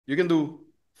You can do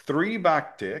 3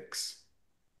 backticks,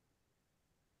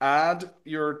 add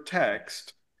your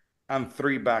text, and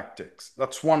 3 backticks.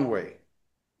 That's one way.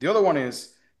 The other one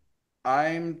is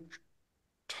I'm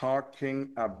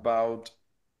talking about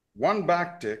one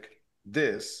backtick,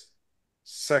 this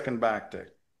second backtick.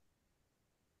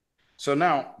 So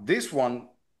now this one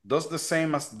does the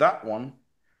same as that one.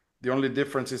 The only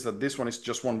difference is that this one is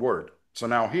just one word. So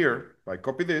now here, if I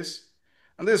copy this,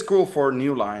 and this is cool for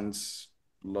new lines,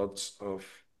 lots of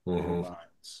new Hmm.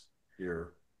 lines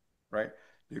here, right?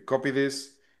 You copy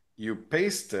this, you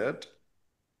paste it,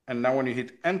 and now when you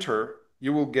hit enter,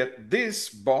 you will get this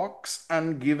box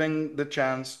and giving the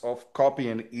chance of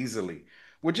copying easily,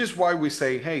 which is why we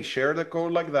say, hey, share the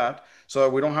code like that so that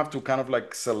we don't have to kind of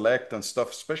like select and stuff,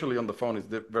 especially on the phone, it's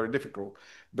very difficult.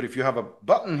 But if you have a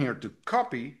button here to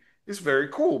copy, it's very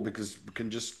cool because you can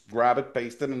just grab it,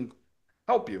 paste it, and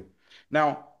help you.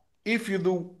 Now, if you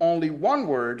do only one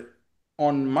word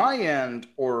on my end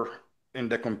or in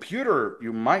the computer,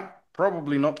 you might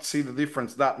probably not see the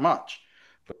difference that much.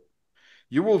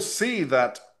 You will see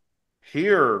that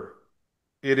here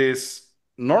it is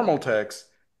normal text.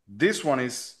 This one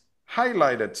is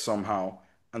highlighted somehow,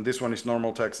 and this one is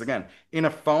normal text again. In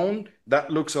a phone, that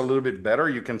looks a little bit better.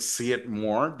 You can see it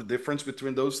more, the difference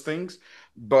between those things.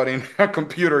 But in a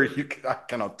computer, I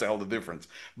cannot tell the difference.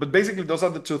 But basically, those are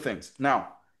the two things.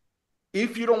 Now,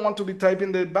 if you don't want to be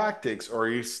typing the backticks or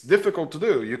it's difficult to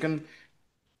do, you can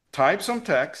type some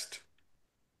text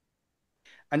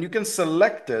and you can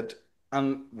select it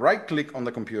and right click on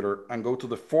the computer and go to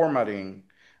the formatting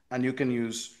and you can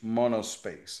use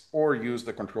monospace or use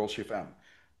the Control Shift M.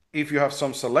 If you have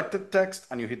some selected text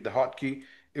and you hit the hotkey,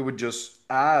 it would just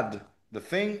add the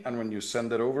thing, and when you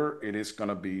send it over, it is going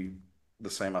to be the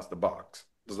same as the box.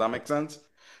 Does that make sense?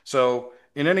 So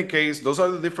in any case, those are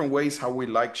the different ways how we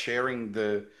like sharing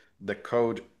the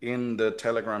code in the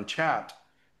Telegram chat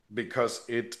because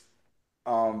it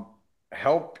um,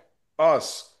 help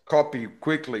us copy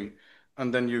quickly,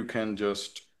 and then you can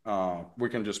just we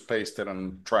can just paste it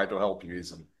and try to help you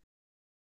easily.